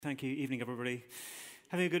Thank you. Evening, everybody.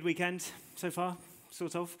 Having a good weekend so far,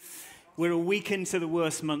 sort of? We're a week into the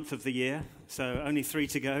worst month of the year, so only 3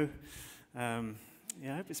 to go. I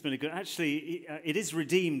hope it's been a good... Actually, it is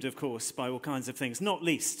redeemed, of course, by all kinds of things, not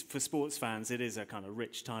least for sports fans. It is a kind of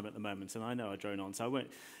rich time at the moment, and I know I drone on, so I won't...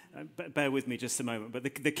 bear with me just a moment. But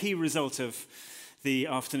the key result of the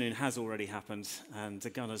afternoon has already happened, and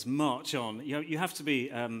the Gunners march on. You have to be,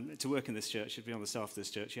 to work in this church, you'd be on the staff of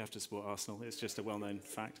this church, you have to support Arsenal. It's just a well-known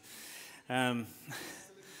fact. But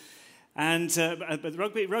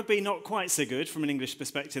rugby not quite so good from an English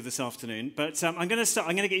perspective this afternoon. But I'm going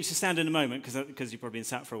to get you to stand in a moment because you've probably been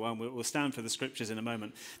sat for a while. We'll stand for the scriptures in a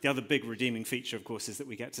moment. The other big redeeming feature, of course, is that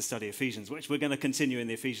we get to study Ephesians, which we're going to continue in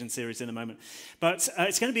the Ephesians series in a moment. But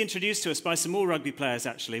it's going to be introduced to us by some more rugby players.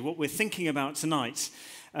 Actually, what we're thinking about tonight,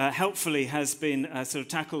 helpfully, has been sort of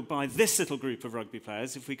tackled by this little group of rugby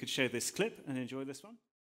players. If we could show this clip and enjoy this one.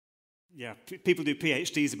 Yeah, people do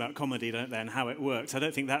PhDs about comedy, don't they, and how it works. I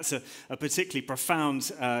don't think that's a particularly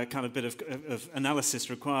profound kind of bit of analysis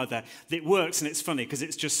required there. It works and it's funny because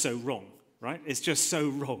it's just so wrong, right? It's just so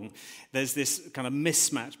wrong. There's this kind of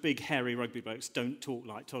mismatch. Big, hairy rugby blokes don't talk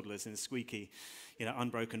like toddlers in squeaky,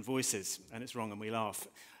 unbroken voices, and it's wrong and we laugh.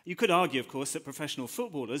 You could argue, of course, that professional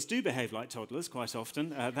footballers do behave like toddlers quite often.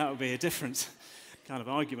 That would be a different kind of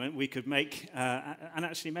argument we could make, and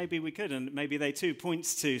actually maybe we could, and maybe they too,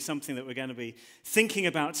 points to something that we're going to be thinking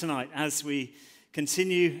about tonight as we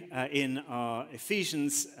continue in our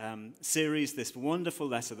Ephesians series, this wonderful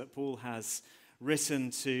letter that Paul has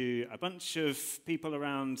written to a bunch of people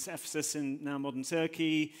around Ephesus in now modern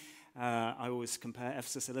Turkey. I always compare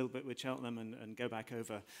Ephesus a little bit with Cheltenham and go back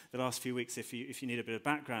over the last few weeks if you need a bit of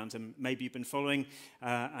background, and maybe you've been following,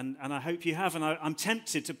 and I hope you have. And I'm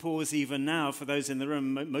tempted to pause even now for those in the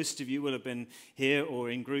room. Most of you will have been here or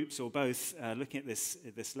in groups or both looking at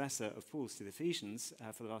this letter of Paul's to the Ephesians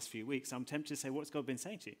for the last few weeks. I'm tempted to say, what's God been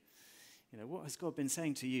saying to you? What has God been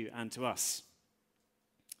saying to you and to us?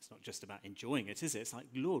 It's not just about enjoying it, is it? It's like,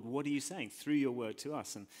 Lord, what are you saying through your word to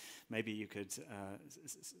us? And maybe you could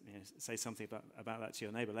say something about that to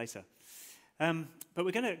your neighbour later. But we're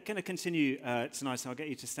going to continue tonight, and I'll get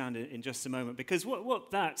you to stand in just a moment, because what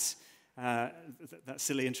that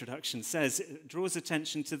silly introduction says, it draws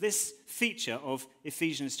attention to this feature of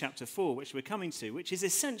Ephesians chapter 4, which we're coming to, which is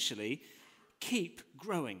essentially keep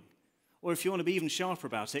growing. Or if you want to be even sharper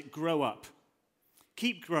about it, grow up.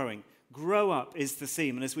 Keep growing. Grow up is the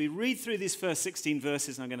theme. And as we read through these first 16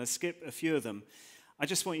 verses, and I'm going to skip a few of them, I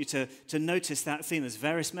just want you to notice that theme. There's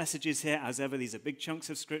various messages here. As ever, these are big chunks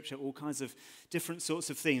of Scripture, all kinds of different sorts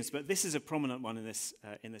of themes. But this is a prominent one in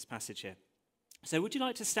this passage here. So would you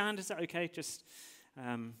like to stand? Is that okay?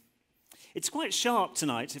 It's quite sharp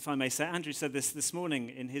tonight, if I may say. Andrew said this morning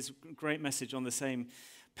in his great message on the same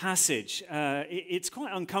passage. It's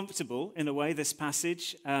quite uncomfortable in a way, this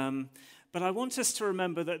passage. But I want us to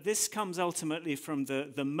remember that this comes ultimately from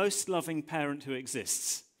the most loving parent who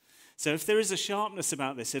exists. So if there is a sharpness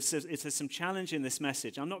about this, if there's some challenge in this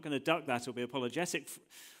message, I'm not going to duck that or be apologetic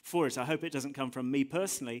for it. I hope it doesn't come from me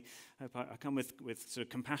personally. I hope I come with sort of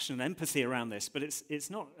compassion and empathy around this. But it's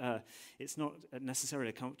not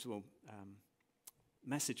necessarily a comfortable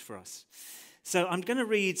message for us. So I'm going to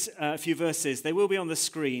read a few verses. They will be on the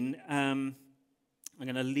screen. I'm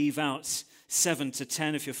going to leave out 7 to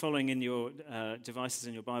 10. If you're following in your devices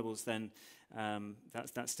and your Bibles, then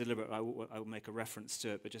that's deliberate. I will make a reference to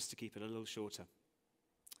it, but just to keep it a little shorter.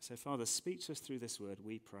 So, Father, speak to us through this word,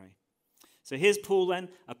 we pray. So here's Paul then,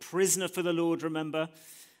 a prisoner for the Lord, remember.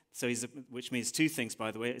 So which means two things,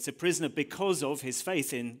 by the way. It's a prisoner because of his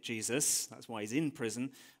faith in Jesus. That's why he's in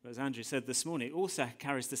prison. But as Andrew said this morning, it also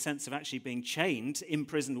carries the sense of actually being chained,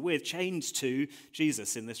 imprisoned with, chained to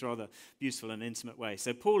Jesus in this rather beautiful and intimate way.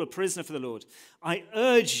 So Paul, a prisoner for the Lord. I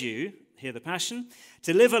urge you, hear the passion,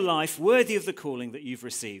 to live a life worthy of the calling that you've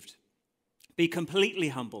received. Be completely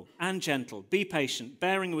humble and gentle. Be patient,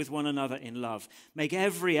 bearing with one another in love. Make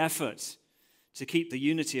every effort to keep the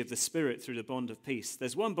unity of the Spirit through the bond of peace.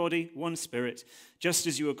 There's one body, one Spirit, just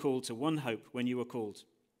as you were called to one hope when you were called.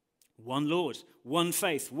 One Lord, one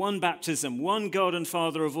faith, one baptism, one God and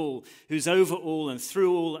Father of all, who's over all and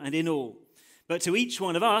through all and in all. But to each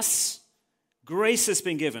one of us, grace has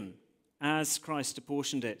been given as Christ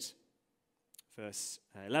apportioned it. Verse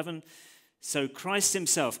 11, so Christ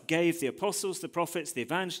himself gave the apostles, the prophets, the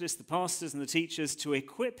evangelists, the pastors and the teachers to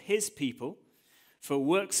equip his people for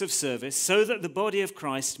works of service, so that the body of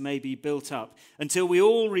Christ may be built up until we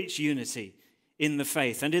all reach unity in the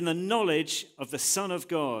faith and in the knowledge of the Son of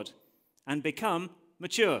God and become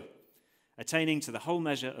mature, attaining to the whole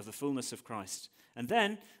measure of the fullness of Christ. And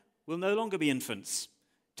then we'll no longer be infants,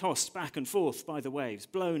 tossed back and forth by the waves,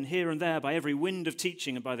 blown here and there by every wind of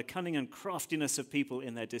teaching and by the cunning and craftiness of people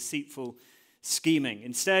in their deceitful scheming.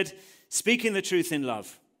 Instead, speaking the truth in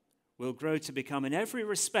love, will grow to become in every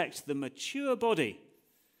respect the mature body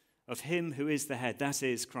of him who is the head, that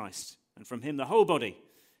is Christ. And from him the whole body,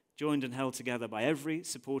 joined and held together by every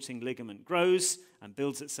supporting ligament, grows and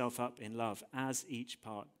builds itself up in love as each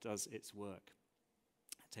part does its work.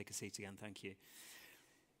 Take a seat again, thank you.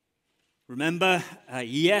 Remember,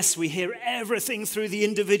 yes, we hear everything through the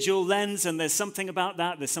individual lens, and there's something about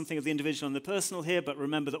that. There's something of the individual and the personal here, but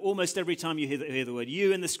remember that almost every time you hear the word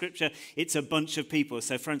you in the scripture, it's a bunch of people.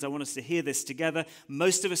 So friends, I want us to hear this together.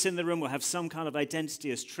 Most of us in the room will have some kind of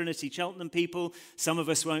identity as Trinity Cheltenham people. Some of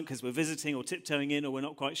us won't because we're visiting or tiptoeing in, or we're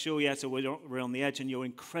not quite sure yet, or we're on the edge, and you're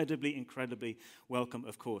incredibly, incredibly welcome,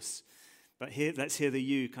 of course. But let's hear the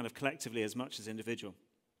you kind of collectively as much as individual.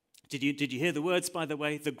 Did you hear the words, by the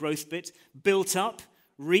way, the growth bit? Built up,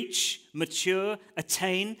 reach, mature,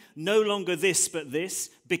 attain, no longer this but this,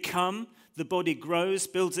 become, the body grows,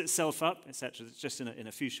 builds itself up, etc. It's just in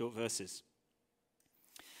a few short verses.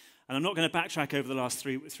 And I'm not going to backtrack over the last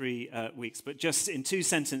three weeks, but just in 2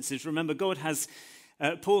 sentences, remember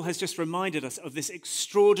Paul has just reminded us of this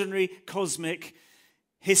extraordinary cosmic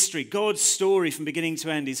history, God's story from beginning to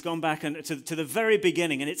end. He's gone back to the very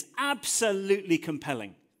beginning, and it's absolutely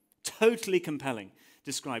compelling. Totally compelling.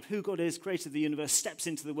 Describe who God is, created the universe, steps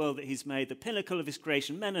into the world that he's made, the pinnacle of his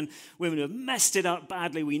creation, men and women who have messed it up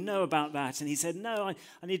badly. We know about that. And he said, no,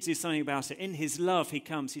 I need to do something about it. In his love, he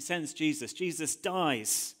comes. He sends Jesus. Jesus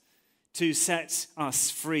dies to set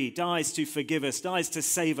us free, dies to forgive us, dies to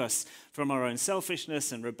save us from our own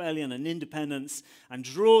selfishness and rebellion and independence, and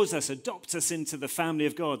draws us, adopts us into the family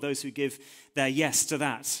of God, those who give their yes to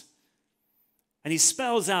that. And he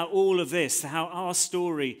spells out all of this, how our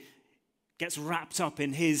story gets wrapped up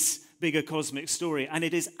in his bigger cosmic story. And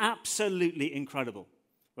it is absolutely incredible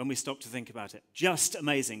when we stop to think about it. Just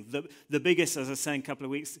amazing. The biggest, as I was saying a couple of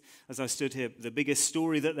weeks as I stood here, the biggest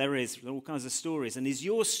story that there is, all kinds of stories. And is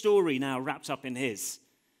your story now wrapped up in his?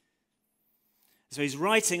 So he's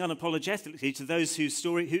writing unapologetically to those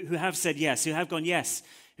who have said yes, who have gone yes,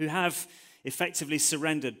 who have effectively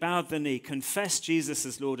surrendered, bowed the knee, confessed Jesus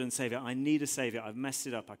as Lord and Savior. I need a Savior. I've messed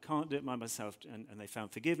it up. I can't do it by myself. And they found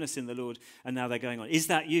forgiveness in the Lord, and now they're going on. Is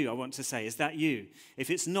that you? I want to say, is that you? If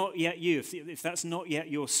it's not yet you, if that's not yet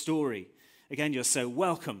your story, again, you're so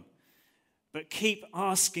welcome. But keep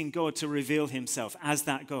asking God to reveal himself as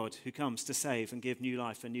that God who comes to save and give new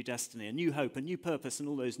life and new destiny, a new hope, a new purpose, and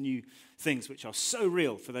all those new things which are so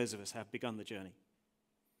real for those of us who have begun the journey.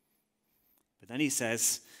 But then he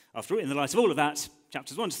says, after in the light of all of that,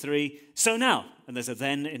 chapters 1 to 3, so now, and there's a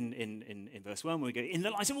then in verse 1 where we go, in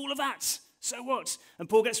the light of all of that, so what? And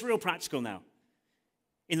Paul gets real practical now.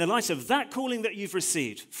 In the light of that calling that you've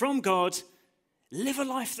received from God, live a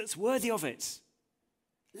life that's worthy of it.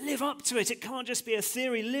 Live up to it. It can't just be a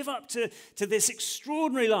theory. Live up to this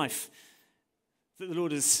extraordinary life that the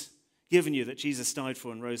Lord has given you, that Jesus died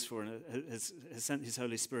for and rose for, and has sent his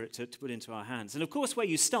Holy Spirit to put into our hands. And of course, where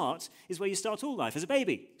you start is where you start all life, as a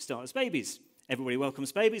baby. You start as babies. Everybody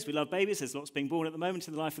welcomes babies. We love babies. There's lots being born at the moment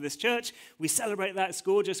in the life of this church. We celebrate that. It's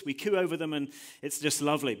gorgeous. We coo over them, and it's just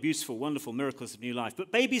lovely, beautiful, wonderful miracles of new life.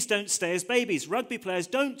 But babies don't stay as babies. Rugby players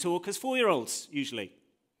don't talk as 4-year-olds, usually.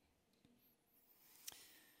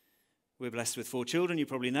 We're blessed with 4 children, you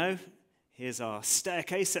probably know. Here's our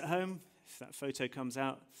staircase at home, if that photo comes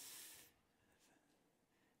out,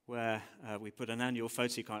 where we put an annual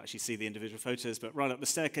photo. You can't actually see the individual photos, but right up the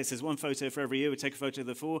staircase, there's one photo for every year. We take a photo of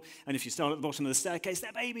the 4, and if you start at the bottom of the staircase,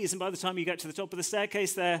 they're babies, and by the time you get to the top of the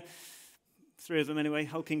staircase, they're 3 of them anyway,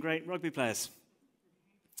 hulking great rugby players.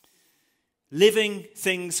 Living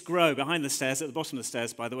things grow. Behind the stairs, at the bottom of the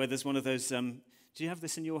stairs, by the way, there's one of those, do you have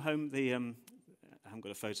this in your home? I haven't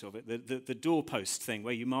got a photo of it, the doorpost thing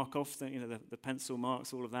where you mark off the pencil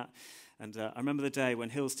marks, all of that. And I remember the day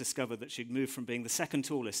when Hills discovered that she'd moved from being the second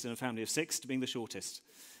tallest in a family of 6 to being the shortest.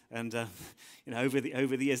 And over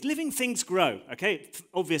the years, living things grow. Okay, it's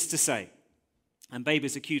obvious to say. And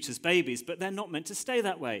babies are cute as babies, but they're not meant to stay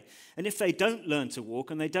that way. And if they don't learn to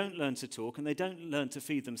walk, and they don't learn to talk, and they don't learn to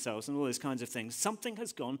feed themselves, and all those kinds of things, something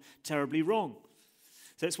has gone terribly wrong.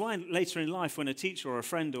 So it's why later in life, when a teacher or a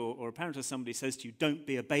friend or a parent or somebody says to you, don't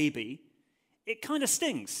be a baby, it kind of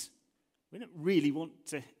stings. We don't really want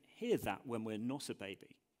to hear that when we're not a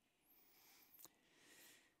baby.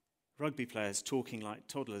 Rugby players talking like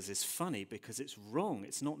toddlers is funny because it's wrong.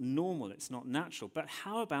 It's not normal. It's not natural. But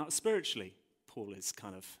how about spiritually? Paul is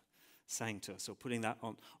kind of saying to us, or putting that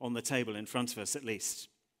on the table in front of us at least.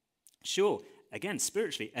 Sure, again,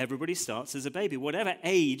 spiritually, everybody starts as a baby. Whatever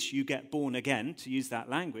age you get born again, to use that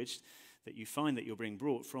language, that you find that you're being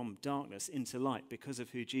brought from darkness into light because of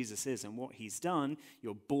who Jesus is and what he's done,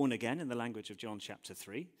 you're born again in the language of John chapter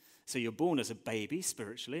 3. So you're born as a baby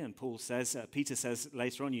spiritually, and Peter says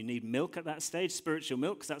later on, you need milk at that stage, spiritual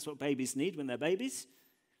milk, because that's what babies need when they're babies.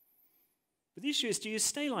 But the issue is, do you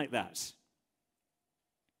stay like that?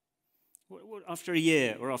 What, after a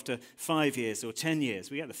year, or after 5 years, or 10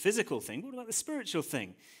 years? We get the physical thing. What about the spiritual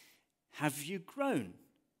thing? Have you grown?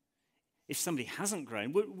 If somebody hasn't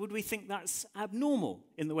grown, would we think that's abnormal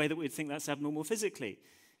in the way that we'd think that's abnormal physically?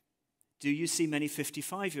 Do you see many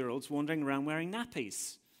 55-year-olds wandering around wearing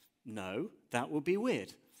nappies? No, that would be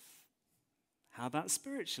weird. How about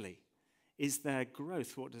spiritually? Is there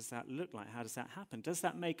growth? What does that look like? How does that happen? Does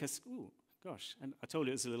that make us, ooh, gosh, and I told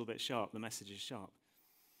you it was a little bit sharp. The message is sharp.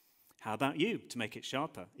 How about you, to make it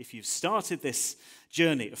sharper? If you've started this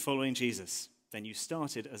journey of following Jesus, then you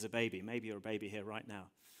started as a baby. Maybe you're a baby here right now.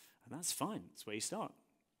 And that's fine. That's where you start.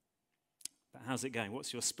 But how's it going?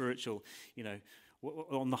 What's your spiritual,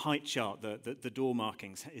 on the height chart, the door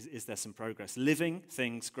markings? Is there some progress? Living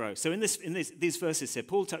things grow. So in these verses here,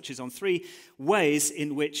 Paul touches on 3 ways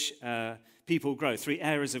in which people grow, 3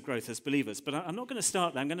 areas of growth as believers. But I'm not going to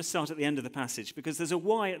start there. I'm going to start at the end of the passage, because there's a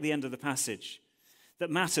why at the end of the passage that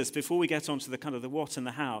matters before we get on to the kind of the what and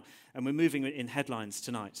the how, and we're moving in headlines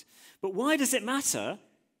tonight. But why does it matter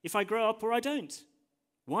if I grow up or I don't?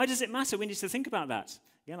 Why does it matter? We need to think about that.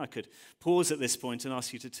 Again, I could pause at this point and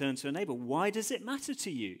ask you to turn to a neighbor. Why does it matter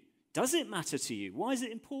to you? Does it matter to you? Why is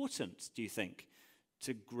it important, do you think,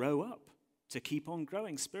 to grow up, to keep on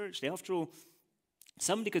growing spiritually? After all,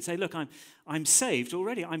 somebody could say, look, I'm saved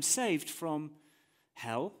already. I'm saved from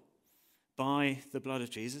hell by the blood of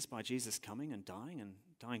Jesus, by Jesus coming and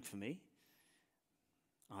dying for me.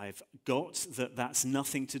 I've got that's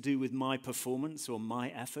nothing to do with my performance or my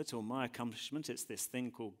effort or my accomplishment. It's this thing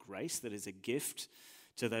called grace that is a gift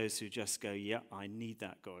to those who just go, yeah, I need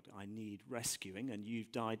that, God. I need rescuing, and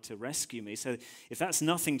you've died to rescue me. So if that's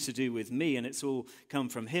nothing to do with me and it's all come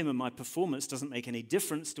from him, and my performance doesn't make any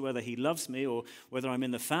difference to whether he loves me or whether I'm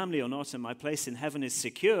in the family or not, and my place in heaven is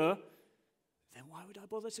secure, then why would I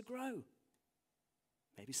bother to grow?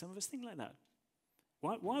 Maybe some of us think like that.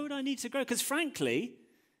 Why would I need to grow? Because frankly,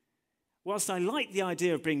 whilst I like the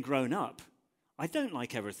idea of being grown up, I don't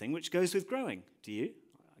like everything which goes with growing. Do you?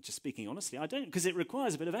 Just speaking honestly, I don't, because it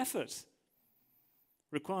requires a bit of effort.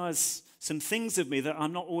 Requires some things of me that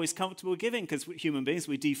I'm not always comfortable giving, because human beings,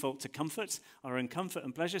 we default to comfort, our own comfort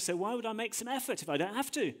and pleasure. So why would I make some effort if I don't have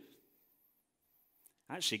to?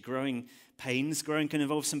 Actually, growing can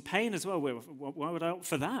involve some pain as well. Why would I opt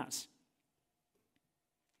for that?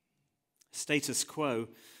 Status Quo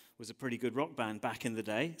was a pretty good rock band back in the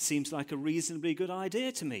day. Seems like a reasonably good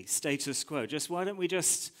idea to me, status quo. Why don't we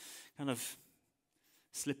just kind of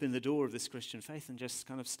slip in the door of this Christian faith and just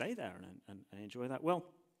kind of stay there and enjoy that? Well,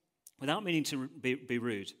 without meaning to be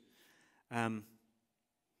rude,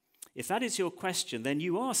 if that is your question, then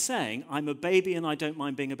you are saying, I'm a baby and I don't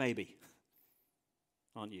mind being a baby,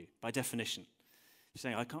 aren't you, by definition? You're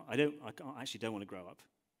saying, I actually don't want to grow up.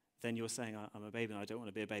 Then you're saying, I'm a baby and I don't want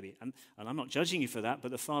to be a baby. And I'm not judging you for that,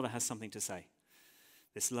 but the Father has something to say.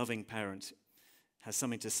 This loving parent has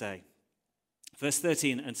something to say. Verse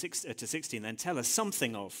 13 to 16 then tell us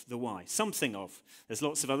something of the why. Something of. There's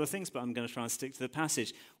lots of other things, but I'm going to try and stick to the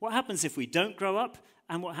passage. What happens if we don't grow up,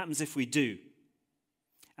 and what happens if we do?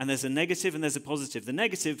 And there's a negative and there's a positive. The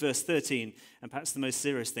negative, verse 13, and perhaps the most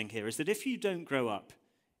serious thing here, is that if you don't grow up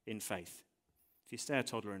in faith, if you stay a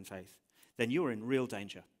toddler in faith, then you're in real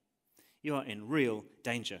danger. You are in real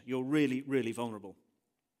danger. You're really, really vulnerable.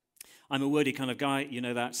 I'm a wordy kind of guy, you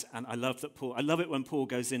know that, and I love it when Paul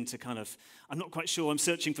goes into kind of, I'm not quite sure, I'm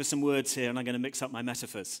searching for some words here, and I'm going to mix up my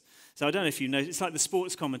metaphors. So I don't know if you know, it's like the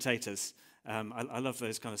sports commentators. I love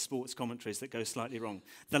those kind of sports commentaries that go slightly wrong.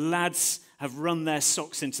 The lads have run their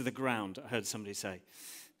socks into the ground, I heard somebody say.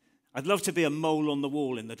 I'd love to be a mole on the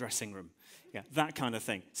wall in the dressing room. Yeah, that kind of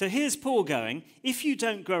thing. So here's Paul going, if you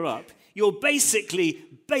don't grow up, you're basically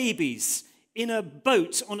babies in a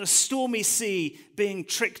boat on a stormy sea being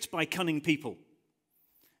tricked by cunning people.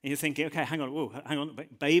 And you're thinking, okay, hang on,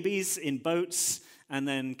 babies in boats and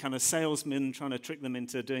then kind of salesmen trying to trick them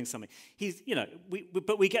into doing something.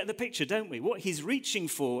 But we get the picture, don't we? What he's reaching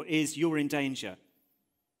for is you're in danger.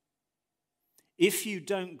 If you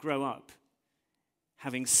don't grow up,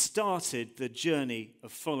 having started the journey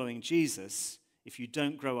of following Jesus, if you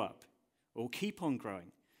don't grow up or keep on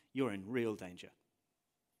growing, you're in real danger.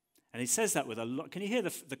 And he says that with a lot. Can you hear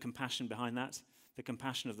the compassion behind that? The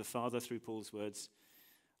compassion of the Father through Paul's words.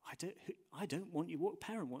 I don't want you, what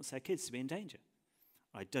parent wants their kids to be in danger?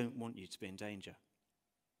 I don't want you to be in danger.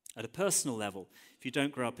 At a personal level, if you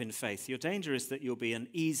don't grow up in faith, your danger is that you'll be an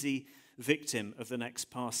easy victim of the next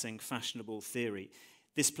passing fashionable theory.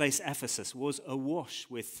 This place, Ephesus, was awash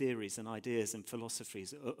with theories and ideas and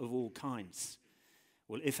philosophies of all kinds.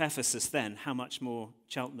 Well, if Ephesus then, how much more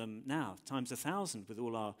Cheltenham now? Times 1,000 with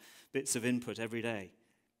all our bits of input every day.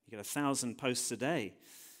 You get 1,000 posts a day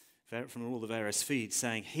from all the various feeds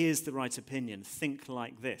saying, here's the right opinion, think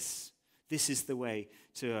like this. This is the way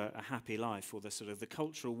to a happy life, or the sort of the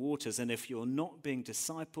cultural waters. And if you're not being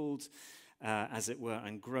discipled, as it were,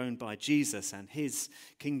 and grown by Jesus and his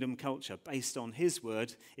kingdom culture based on his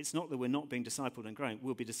word, it's not that we're not being discipled and growing.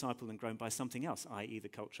 We'll be discipled and grown by something else, i.e. the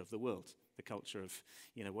culture of the world, the culture of,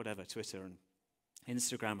 whatever, Twitter and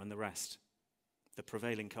Instagram and the rest. The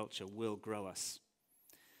prevailing culture will grow us.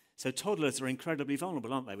 So toddlers are incredibly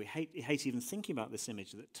vulnerable, aren't they? We hate even thinking about this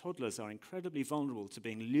image, that toddlers are incredibly vulnerable to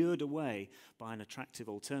being lured away by an attractive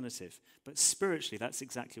alternative. But spiritually, that's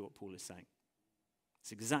exactly what Paul is saying.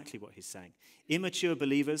 It's exactly what he's saying. Immature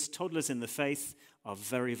believers, toddlers in the faith, are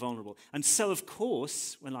very vulnerable. And so, of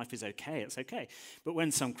course, when life is okay, it's okay. But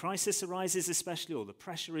when some crisis arises, especially, or the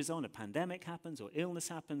pressure is on, a pandemic happens, or illness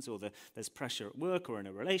happens, or there's pressure at work or in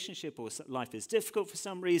a relationship, or life is difficult for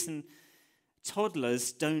some reason,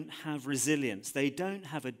 toddlers don't have resilience. They don't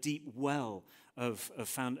have a deep well of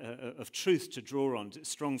truth to draw on,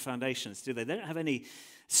 strong foundations, do they? They don't have any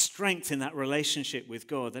strength in that relationship with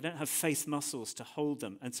God. They don't have faith muscles to hold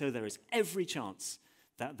them. And so there is every chance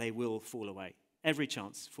that they will fall away. Every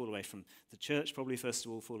chance, fall away from the church, probably first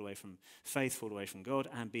of all, fall away from faith, fall away from God,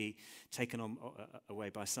 and be taken away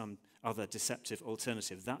by some other deceptive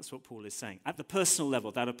alternative. That's what Paul is saying. At the personal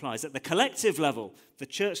level, that applies. At the collective level, the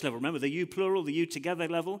church level, remember the you plural, the you together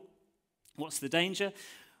level, what's the danger?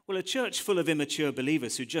 Well, a church full of immature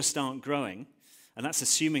believers who just aren't growing, and that's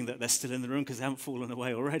assuming that they're still in the room because they haven't fallen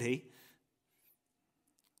away already,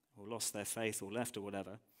 or lost their faith or left or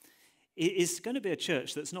whatever, it is going to be a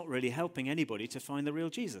church that's not really helping anybody to find the real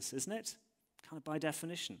Jesus, isn't it? Kind of by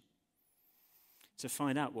definition. To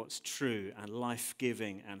find out what's true and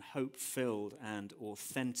life-giving and hope-filled and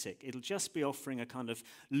authentic. It'll just be offering a kind of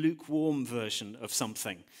lukewarm version of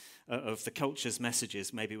something, of the culture's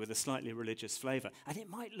messages, maybe with a slightly religious flavor. And it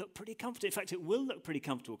might look pretty comfortable. In fact, it will look pretty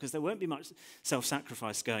comfortable because there won't be much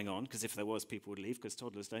self-sacrifice going on, because if there was, people would leave because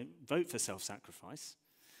toddlers don't vote for self-sacrifice.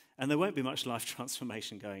 And there won't be much life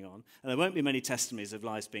transformation going on. And there won't be many testimonies of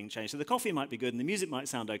lives being changed. So the coffee might be good and the music might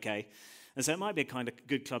sound okay. And so it might be a kind of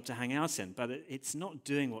good club to hang out in. But it's not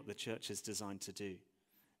doing what the church is designed to do.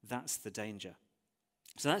 That's the danger.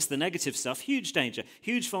 So that's the negative stuff. Huge danger.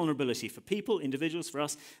 Huge vulnerability for people, individuals, for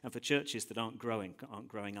us, and for churches that aren't growing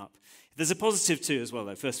up. There's a positive too as well,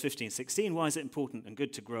 though. Verse 15, 16. Why is it important and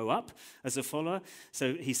good to grow up as a follower?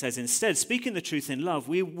 So he says, instead, speaking the truth in love,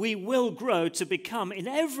 we will grow to become, in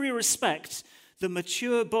every respect, the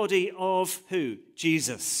mature body of who?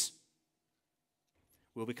 Jesus.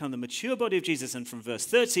 We'll become the mature body of Jesus. And from verse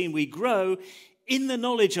 13, we grow in the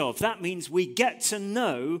knowledge of. That means we get to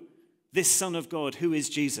know this Son of God, who is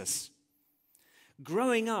Jesus.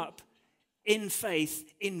 Growing up in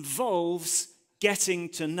faith involves getting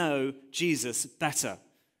to know Jesus better.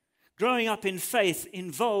 Growing up in faith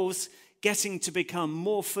involves getting to become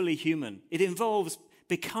more fully human. It involves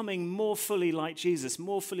becoming more fully like Jesus,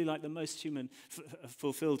 more fully like the most human,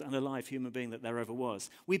 fulfilled and alive human being that there ever was.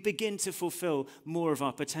 We begin to fulfill more of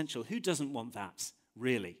our potential. Who doesn't want that,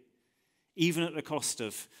 really? Even at the cost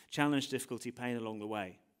of challenge, difficulty, pain along the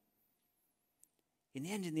way. In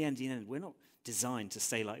the end, we're not designed to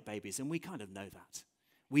stay like babies, and we kind of know that.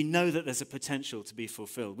 We know that there's a potential to be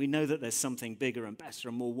fulfilled. We know that there's something bigger and better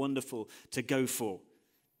and more wonderful to go for.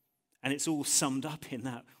 And it's all summed up in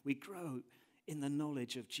that. We grow in the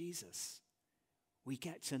knowledge of Jesus. We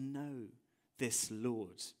get to know this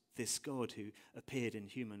Lord, this God who appeared in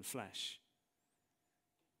human flesh,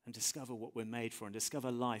 and discover what we're made for and discover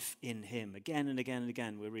life in him. Again and again and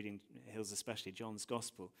again, we're reading Hills, especially John's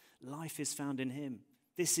Gospel. Life is found in him.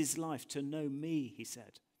 This is life, to know me, he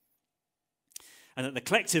said. And at the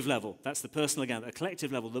collective level, that's the personal again, at the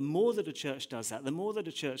collective level, the more that a church does that, the more that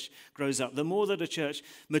a church grows up, the more that a church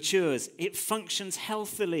matures, it functions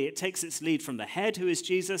healthily. It takes its lead from the head, who is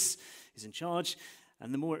Jesus, who's in charge,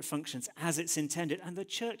 and the more it functions as it's intended. And the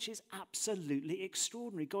church is absolutely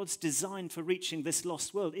extraordinary. God's design for reaching this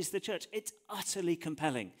lost world is the church. It's utterly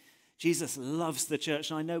compelling. Jesus loves the church.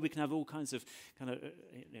 And I know we can have all kinds of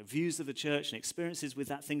views of the church and experiences with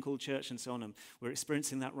that thing called church and so on. And we're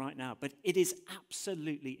experiencing that right now. But it is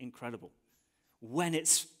absolutely incredible when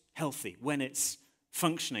it's healthy, when it's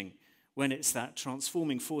functioning, when it's that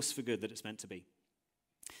transforming force for good that it's meant to be.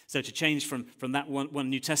 So to change from that one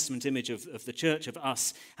New Testament image of the church, of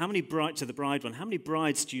us, how many to the bride one, how many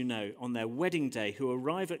brides do you know on their wedding day who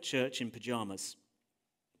arrive at church in pajamas?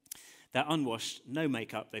 They're unwashed, no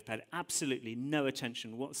makeup, they've paid absolutely no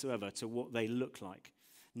attention whatsoever to what they look like.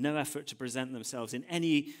 No effort to present themselves in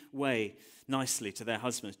any way nicely to their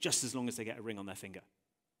husbands, just as long as they get a ring on their finger.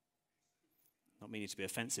 Not meaning to be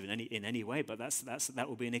offensive in any way, but that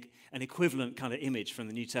will be an equivalent kind of image from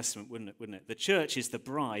the New Testament, wouldn't it? The church is the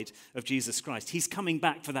bride of Jesus Christ. He's coming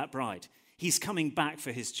back for that bride. He's coming back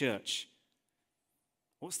for his church.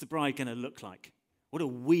 What's the bride going to look like? What are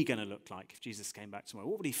we going to look like if Jesus came back tomorrow?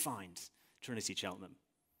 What would he find? Trinity Cheltenham.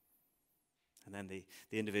 And then the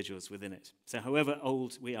individuals within it. So however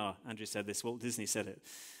old we are, Andrew said this, Walt Disney said it,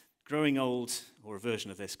 growing old, or a version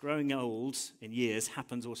of this, growing old in years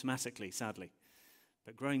happens automatically, sadly.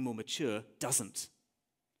 But growing more mature doesn't.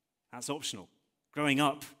 That's optional. Growing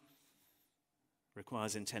up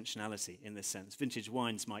requires intentionality in this sense. Vintage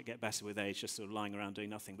wines might get better with age, just sort of lying around doing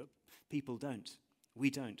nothing, but people don't. We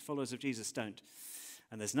don't. Followers of Jesus don't.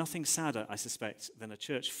 And there's nothing sadder, I suspect, than a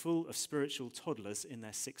church full of spiritual toddlers in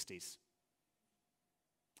their 60s.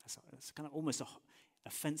 That's kind of almost an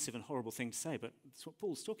offensive and horrible thing to say, but that's what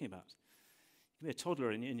Paul's talking about. You can be a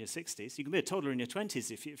toddler in your 60s. You can be a toddler in your 20s.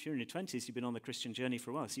 If you're in your 20s, you've been on the Christian journey for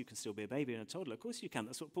a while, so you can still be a baby and a toddler. Of course you can.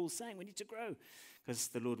 That's what Paul's saying. We need to grow because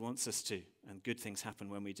the Lord wants us to. And good things happen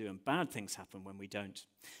when we do, and bad things happen when we don't.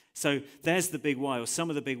 So there's the big why, or some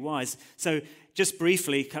of the big whys. So just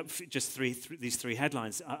briefly, just these three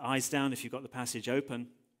headlines. Eyes down if you've got the passage open.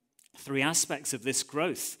 3 aspects of this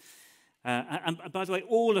growth. And by the way,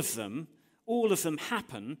 all of them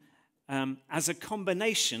happen as a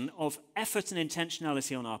combination of effort and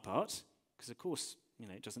intentionality on our part, because of course,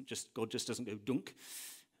 God just doesn't go dunk.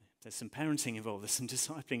 There's some parenting involved, there's some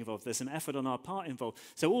discipling involved, there's some effort on our part involved.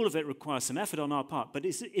 So all of it requires some effort on our part, but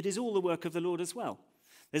it is all the work of the Lord as well.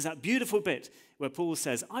 There's that beautiful bit where Paul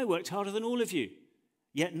says, I worked harder than all of you,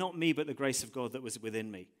 yet not me, but the grace of God that was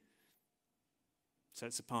within me. So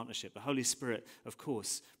it's a partnership. The Holy Spirit, of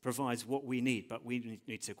course, provides what we need, but we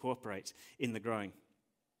need to cooperate in the growing.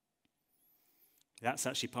 That's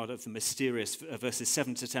actually part of the mysterious verses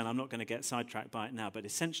 7 to 10. I'm not going to get sidetracked by it now, but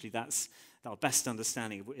essentially that's our best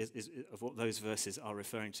understanding of what those verses are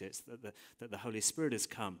referring to. It's that the Holy Spirit has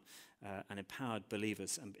come and empowered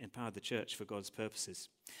believers and empowered the church for God's purposes.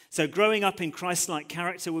 So growing up in Christ-like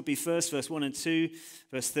character would be first, verse 1 and 2.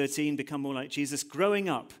 Verse 13, become more like Jesus. Growing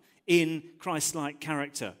up in Christ-like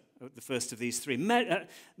character, the first of these 3.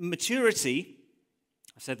 Maturity,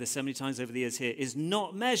 I've said this so many times over the years here, is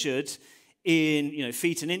not measured in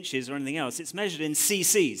feet and inches or anything else. It's measured in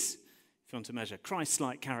cc's, if you want to measure.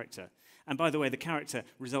 Christ-like character. And by the way, the character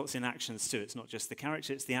results in actions too. It's not just the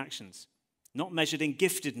character, it's the actions. Not measured in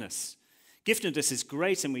giftedness. Giftedness is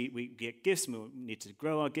great, and we get gifts, and we need to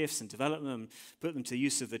grow our gifts and develop them, put them to the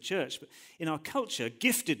use of the church. But in our culture,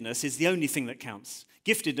 giftedness is the only thing that counts.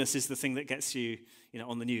 Giftedness is the thing that gets you,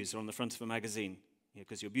 on the news or on the front of a magazine,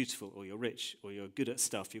 because you're beautiful, or you're rich, or you're good at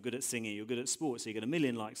stuff, you're good at singing, you're good at sports, so you get 1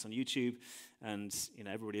 million likes on YouTube, and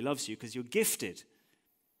everybody loves you because you're gifted.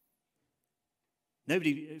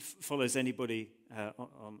 Nobody follows anybody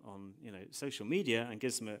on social media and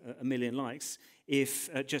gives them a million likes if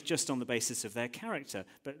just on the basis of their character.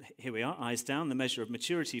 But here we are, eyes down. The measure of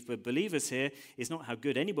maturity for believers here is not how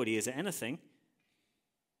good anybody is at anything,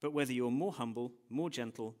 but whether you're more humble, more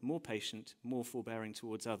gentle, more patient, more forbearing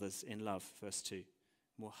towards others in love. Verse 2.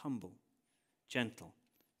 More humble, gentle,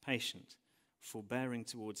 patient, forbearing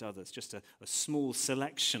towards others. Just a small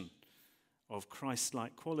selection of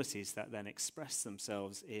Christ-like qualities that then express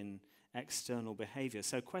themselves in external behavior.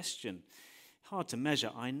 So question, hard to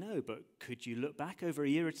measure, I know, but could you look back over a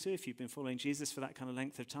year or two if you've been following Jesus for that kind of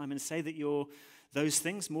length of time and say that you're those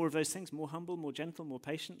things, more of those things, more humble, more gentle, more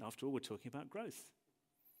patient? After all, we're talking about growth.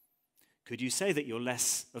 Could you say that you're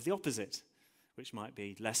less of the opposite, which might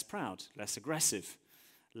be less proud, less aggressive,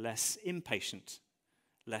 less impatient,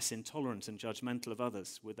 less intolerant and judgmental of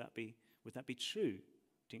others? Would that be true?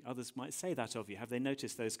 Do you think others might say that of you? Have they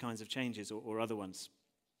noticed those kinds of changes or other ones?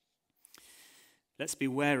 Let's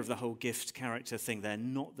beware of the whole gift character thing. They're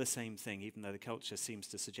not the same thing, even though the culture seems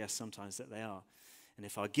to suggest sometimes that they are. And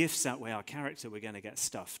if our gifts outweigh our character, we're going to get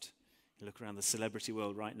stuffed. You look around the celebrity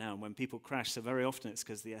world right now, and when people crash, so very often it's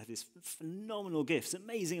because they have these phenomenal gifts,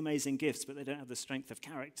 amazing, amazing gifts, but they don't have the strength of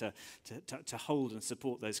character to hold and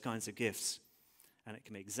support those kinds of gifts. And it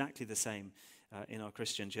can be exactly the same in our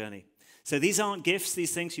Christian journey. So these aren't gifts,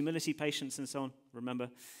 these things, humility, patience, and so on.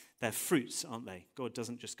 Remember, they're fruits, aren't they? God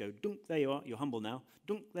doesn't just go, dunk, there you are, you're humble now.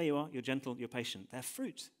 Dunk, there you are, you're gentle, you're patient. They're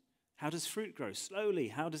fruit. How does fruit grow? Slowly.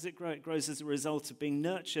 How does it grow? It grows as a result of being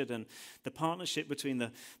nurtured, and the partnership between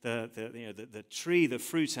the tree, the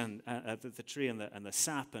fruit, and the tree and the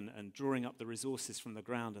sap, and drawing up the resources from the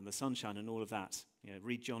ground and the sunshine and all of that.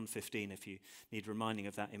 Read John 15 if you need reminding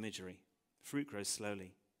of that imagery. Fruit grows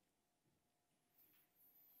slowly.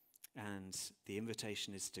 And the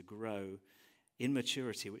invitation is to grow in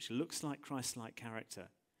maturity, which looks like Christ-like character.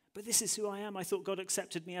 But this is who I am. I thought God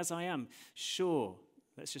accepted me as I am. Sure.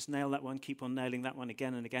 Let's just nail that one, keep on nailing that one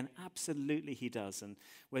again and again. Absolutely he does. And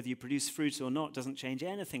whether you produce fruit or not doesn't change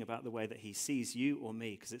anything about the way that he sees you or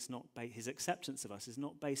me, because it's not his acceptance of us is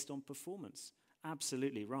not based on performance.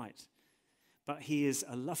 Absolutely right. But he is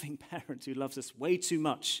a loving parent who loves us way too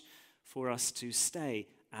much for us to stay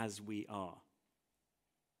as we are.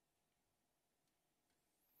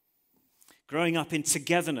 Growing up in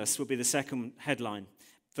togetherness will be the second headline.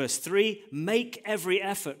 Verse 3, make every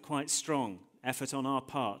effort quite strong. Effort on our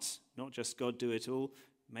part, not just God do it all.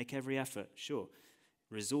 Make every effort, sure.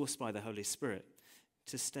 Resourced by the Holy Spirit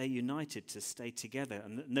to stay united, to stay together.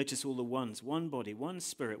 And notice all the ones: one body, one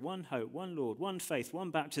spirit, one hope, one Lord, one faith,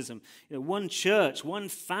 one baptism, one church, one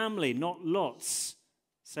family, not lots.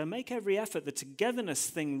 So make every effort. The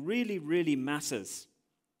togetherness thing really, really matters.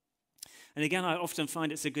 And again, I often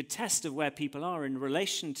find it's a good test of where people are in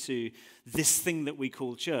relation to this thing that we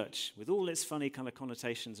call church, with all its funny kind of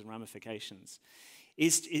connotations and ramifications.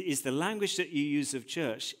 Is the language that you use of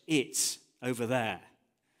church it over there,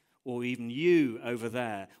 or even you over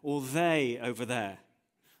there, or they over there?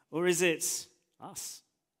 Or is it us,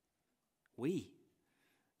 we,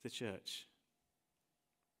 the church?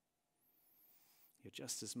 You're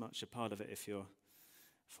just as much a part of it if you're a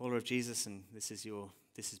follower of Jesus and this is your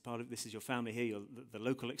family here, the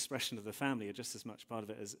local expression of the family. You're just as much part of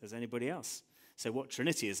it as anybody else. So what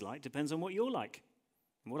Trinity is like depends on what you're like,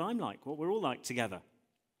 and what I'm like, what we're all like together.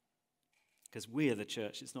 Because we are the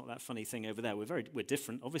church. It's not that funny thing over there. We're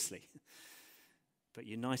different, obviously, but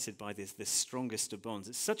united by this strongest of bonds.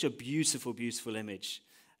 It's such a beautiful, beautiful image,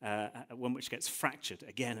 one which gets fractured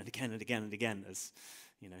again and again and again and again. As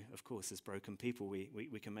of course, as broken people,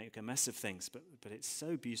 we can make a mess of things, but it's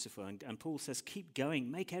so beautiful. And Paul says, keep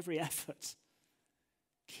going, make every effort.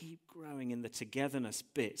 Keep growing in the togetherness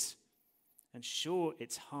bit. And sure,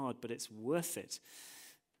 it's hard, but it's worth it.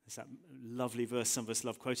 There's that lovely verse some of us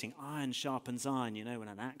love quoting, iron sharpens iron, when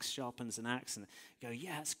an axe sharpens an axe. And you go,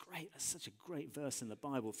 yeah, it's great. That's such a great verse in the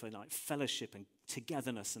Bible for like fellowship and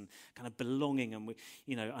togetherness and kind of belonging. And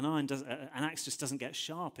an axe just doesn't get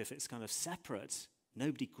sharp if it's kind of separate.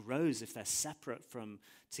 Nobody grows if they're separate from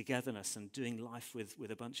togetherness and doing life with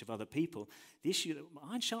a bunch of other people. The issue that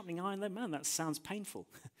iron sharpening iron, man, that sounds painful,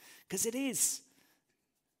 because it is.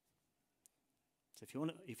 So if you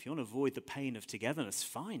want to avoid the pain of togetherness,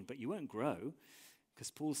 fine, but you won't grow, because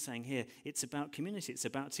Paul's saying here, it's about community, it's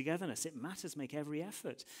about togetherness. It matters, make every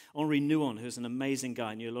effort. Henri Nouwen, who's an amazing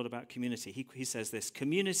guy, knew a lot about community. He says this: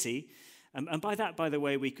 community. And by that, by the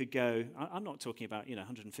way, we could go, I'm not talking about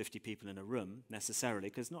 150 people in a room necessarily,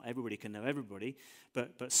 because not everybody can know everybody,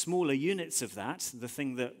 but smaller units of that, the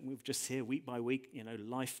thing that we've just here week by week,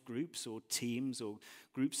 life groups or teams or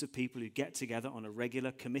groups of people who get together on a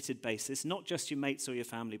regular, committed basis, not just your mates or your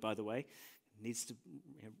family, by the way. It needs to,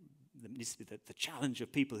 there needs to be the challenge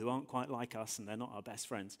of people who aren't quite like us and they're not our best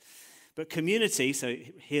friends. But community, so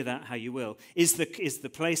hear that how you will, is the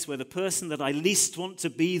place where the person that I least want to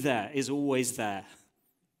be there is always there.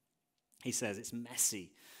 He says it's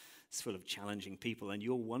messy, it's full of challenging people, and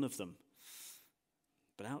you're one of them.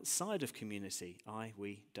 But outside of community,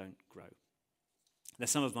 we don't grow. They're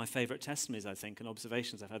some of my favorite testimonies, I think, and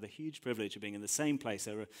observations. I've had the huge privilege of being in the same place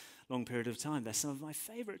over a long period of time. They're some of my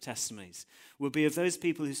favorite testimonies. Would be of those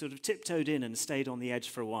people who sort of tiptoed in and stayed on the edge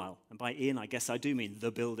for a while. And by in, I guess I do mean the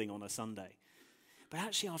building on a Sunday. But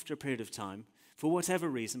actually, after a period of time, for whatever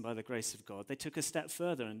reason, by the grace of God, they took a step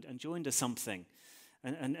further and joined a something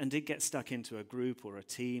and did get stuck into a group or a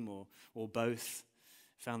team or both.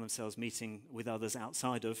 Found themselves meeting with others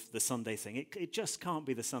outside of the Sunday thing. It just can't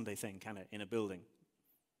be the Sunday thing, can it, in a building?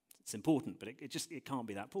 It's important, but it can't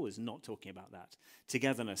be that. Paul is not talking about that.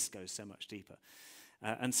 Togetherness goes so much deeper.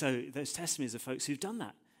 And so those testimonies of folks who've done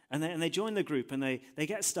that. And they join the group and they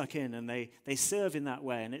get stuck in and they serve in that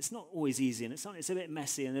way. And it's not always easy and it's a bit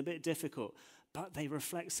messy and a bit difficult. But they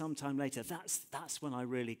reflect sometime later, that's when I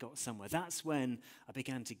really got somewhere. That's when I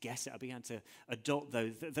began to get it. I began to adopt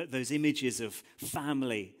those images of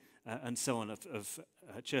family and so on, of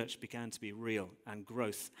church began to be real and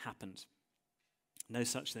growth happened. No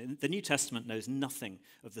such thing. The New Testament knows nothing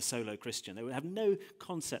of the solo Christian. They would have no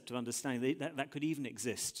concept of understanding that could even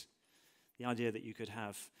exist. The idea that you could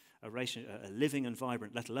have a living and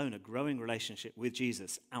vibrant, let alone a growing relationship with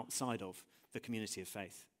Jesus outside of the community of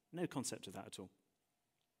faith. No concept of that at all.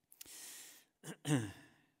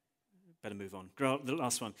 Better move on. Grow up, the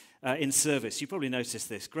last one. In service. You probably noticed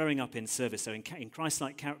this. Growing up in service. So in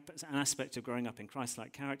Christ-like character, an aspect of growing up in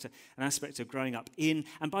Christ-like character, an aspect of growing up in,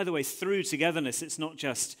 and by the way, through togetherness. It's not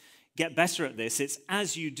just get better at this. It's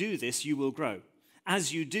as you do this, you will grow.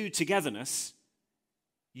 As you do togetherness,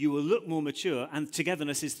 you will look more mature, and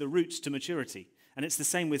togetherness is the route to maturity. And it's the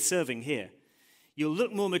same with serving here. You'll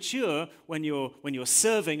look more mature when you're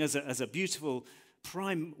serving as a beautiful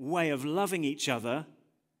prime way of loving each other,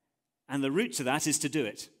 and the route to that is to do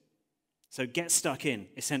it. So get stuck in,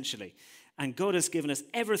 essentially. And God has given us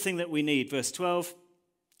everything that we need. Verse 12,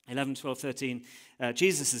 11, 12, 13.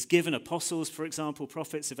 Jesus has given apostles, for example,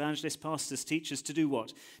 prophets, evangelists, pastors, teachers, to do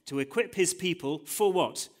what? To equip his people for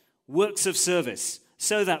what? Works of service.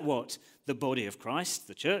 So that what? The body of Christ,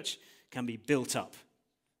 the church, can be built up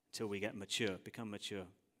until we get mature, become mature.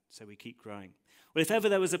 So we keep growing. Well, if ever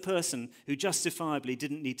there was a person who justifiably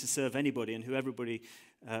didn't need to serve anybody and who everybody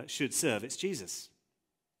should serve, it's Jesus.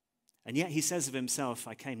 And yet he says of himself,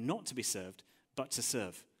 I came not to be served, but to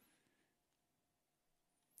serve.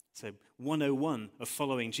 So 101 of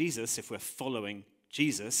following Jesus, if we're following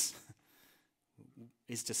Jesus,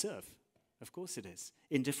 is to serve. Of course it is,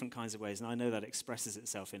 in different kinds of ways. And I know that expresses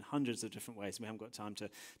itself in hundreds of different ways. We haven't got time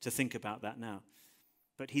to think about that now.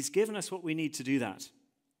 But he's given us what we need to do that.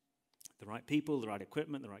 The right people, the right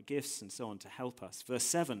equipment, the right gifts, and so on to help us. Verse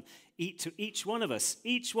 7, to each one of us,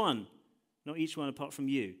 each one, not each one apart from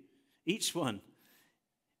you, each one.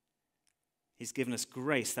 He's given us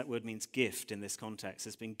grace. That word means gift in this context.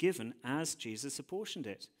 Has been given as Jesus apportioned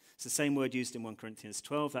it. It's the same word used in 1 Corinthians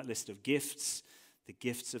 12, that list of gifts, the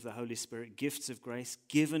gifts of the Holy Spirit, gifts of grace,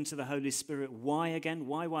 given to the Holy Spirit. Why again?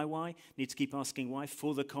 Why? Need to keep asking why.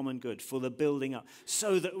 For the common good, for the building up,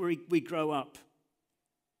 so that we grow up.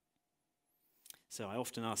 So I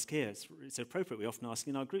often ask here, it's appropriate, we often ask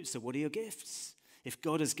in our groups, so what are your gifts? If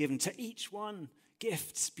God has given to each one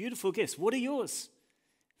gifts, beautiful gifts, what are yours?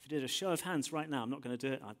 If you did a show of hands right now, I'm not going to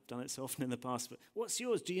do it, I've done it so often in the past, but what's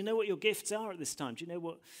yours? Do you know what your gifts are at this time? Do you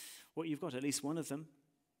know what you've got? At least one of them.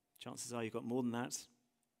 Chances are you've got more than that.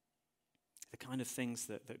 The kind of things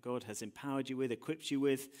that God has empowered you with, equipped you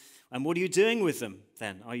with. And what are you doing with them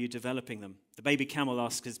then? Are you developing them? The baby camel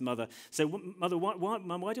asks his mother, so mother,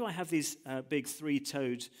 why do I have these big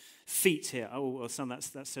three-toed feet here? Oh, well, son,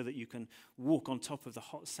 that's so that you can walk on top of the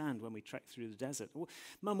hot sand when we trek through the desert.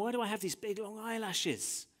 Mum, why do I have these big long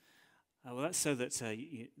eyelashes? Well, that's so that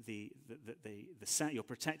the sand,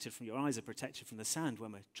 your eyes are protected from the sand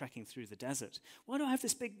when we're trekking through the desert. Why do I have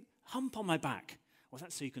this big hump on my back? Well,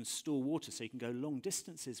 that's so you can store water, so you can go long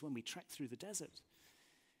distances when we trek through the desert.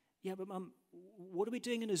 Yeah, but Mum, what are we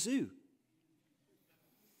doing in a zoo?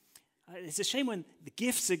 It's a shame when the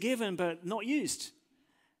gifts are given but not used.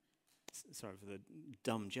 Sorry for the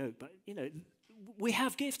dumb joke, but, we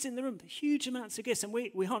have gifts in the room, huge amounts of gifts, and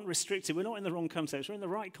we aren't restricted. We're not in the wrong context. We're in the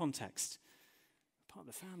right context. Part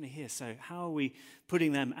of the family here. So how are we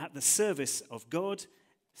putting them at the service of God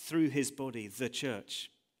through his body, the church?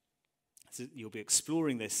 So you'll be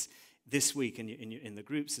exploring this week in the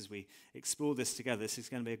groups as we explore this together. This is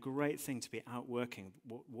going to be a great thing to be outworking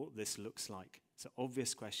what this looks like. It's an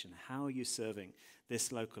obvious question. How are you serving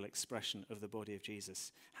this local expression of the body of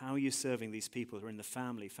Jesus? How are you serving these people who are in the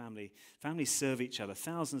family? Families serve each other.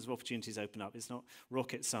 Thousands of opportunities open up. It's not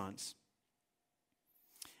rocket science.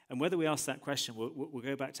 And whether we ask that question, we'll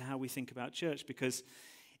go back to how we think about church, because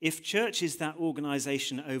if church is that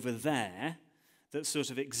organization over there that sort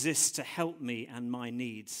of exists to help me and my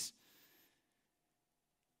needs,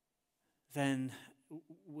 then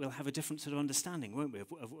we'll have a different sort of understanding, won't we,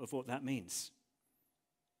 of what that means.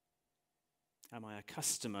 Am I a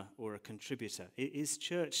customer or a contributor? Is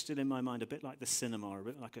church still in my mind a bit like the cinema, or a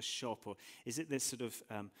bit like a shop, or is it this sort of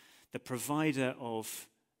the provider of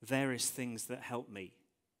various things that help me,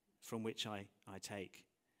 from which I take?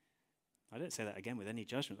 I don't say that again with any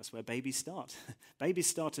judgment. That's where babies start. Babies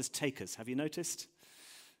start as takers. Have you noticed?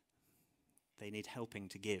 They need helping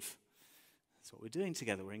to give. That's what we're doing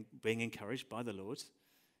together. We're being encouraged by the Lord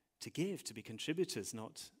to give, to be contributors,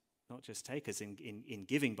 not just takers. In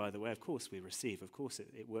giving, by the way, of course we receive. Of course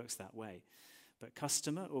it works that way. But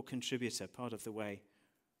customer or contributor, part of the way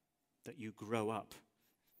that you grow up,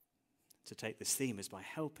 to take this theme, is by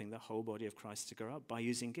helping the whole body of Christ to grow up, by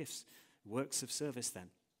using gifts, works of service then.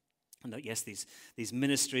 And that, yes, these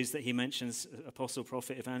ministries that he mentions, apostle,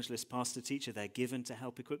 prophet, evangelist, pastor, teacher, they're given to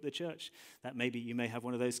help equip the church. That maybe you may have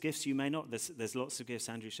one of those gifts, you may not. There's lots of gifts.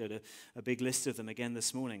 Andrew showed a big list of them again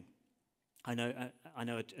this morning. I know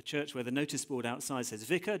a church where the notice board outside says,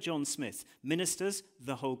 Vicar John Smith, ministers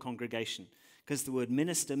the whole congregation. Because the word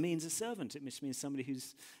minister means a servant. It means somebody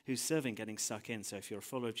who's serving, getting stuck in. So if you're a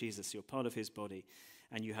follower of Jesus, you're part of his body,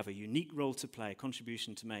 and you have a unique role to play, a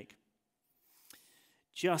contribution to make.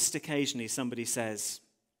 Just occasionally somebody says,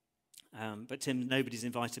 but Tim, nobody's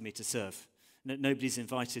invited me to serve. Nobody's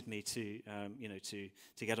invited me to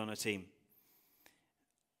get on a team.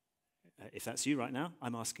 If that's you right now,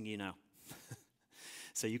 I'm asking you now.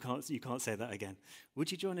 So you can't say that again.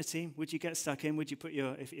 Would you join a team? Would you get stuck in? Would you put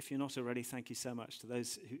if you're not already, thank you so much to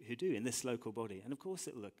those who do in this local body. And of course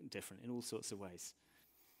it'll look different in all sorts of ways.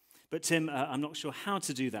 But Tim, I'm not sure how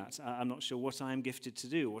to do that. I'm not sure what I am gifted to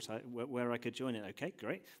do, where I could join it. Okay,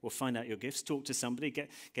 great. Well, find out your gifts. Talk to somebody.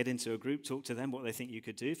 Get into a group. Talk to them what they think you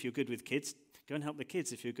could do. If you're good with kids, go and help the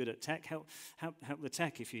kids. If you're good at tech, help the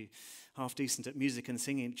tech. If you're half decent at music and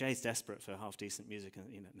singing, Jay's desperate for half decent music.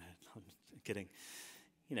 And no, I'm kidding.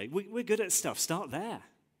 We're good at stuff. Start there.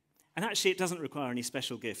 And actually, it doesn't require any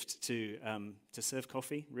special gift to serve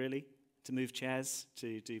coffee, really, to move chairs,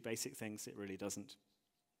 to do basic things. It really doesn't.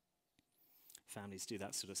 Families do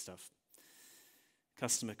that sort of stuff.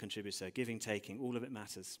 Customer, contributor, giving, taking, all of it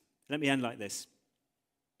matters. Let me end like this.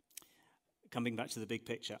 Coming back to the big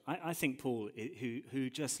picture, I think Paul, who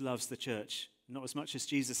just loves the church, not as much as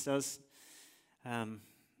Jesus does,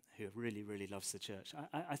 who really, really loves the church,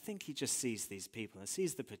 I think he just sees these people and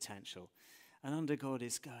sees the potential. And under God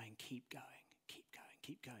is going, keep going, keep going,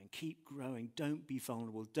 keep going, keep growing. Don't be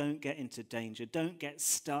vulnerable. Don't get into danger. Don't get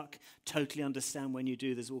stuck. Totally understand when you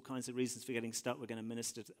do. There's all kinds of reasons for getting stuck. We're going to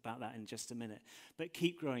minister about that in just a minute. But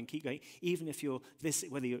keep growing, keep going. Even if you're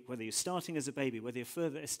whether you're starting as a baby, whether you're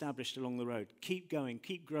further established along the road, keep going,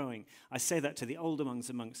 keep growing. I say that to the older ones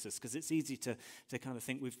amongst us because it's easy to kind of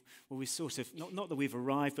think we've sort of not that we've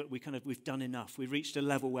arrived, but we've done enough. We've reached a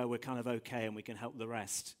level where we're kind of okay and we can help the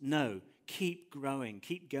rest. No. Keep growing,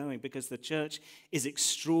 keep going, because the church is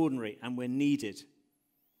extraordinary and we're needed.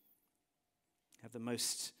 We have the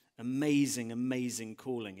most amazing, amazing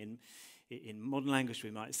calling. In modern language,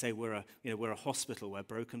 we might say we're a hospital where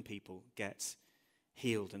broken people get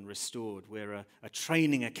healed and restored. We're a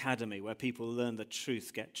training academy where people learn the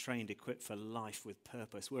truth, get trained, equipped for life with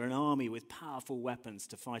purpose. We're an army with powerful weapons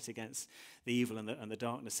to fight against the evil and the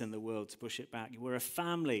darkness in the world, to push it back. We're a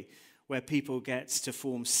family where people get to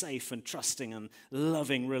form safe and trusting and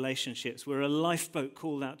loving relationships. We're a lifeboat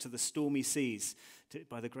called out to the stormy seas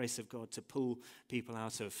by the grace of God to pull people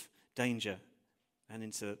out of danger and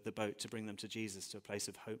into the boat to bring them to Jesus, to a place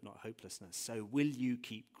of hope, not hopelessness. So will you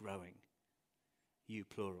keep growing? You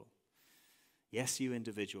plural. Yes, you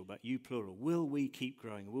individual, but you plural. Will we keep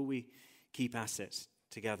growing? Will we keep at it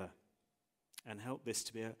together and help this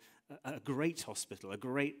to be a great hospital, a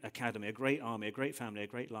great academy, a great army, a great family, a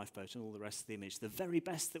great lifeboat, and all the rest of the image, the very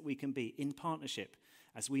best that we can be in partnership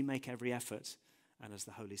as we make every effort and as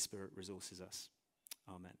the Holy Spirit resources us.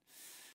 Amen.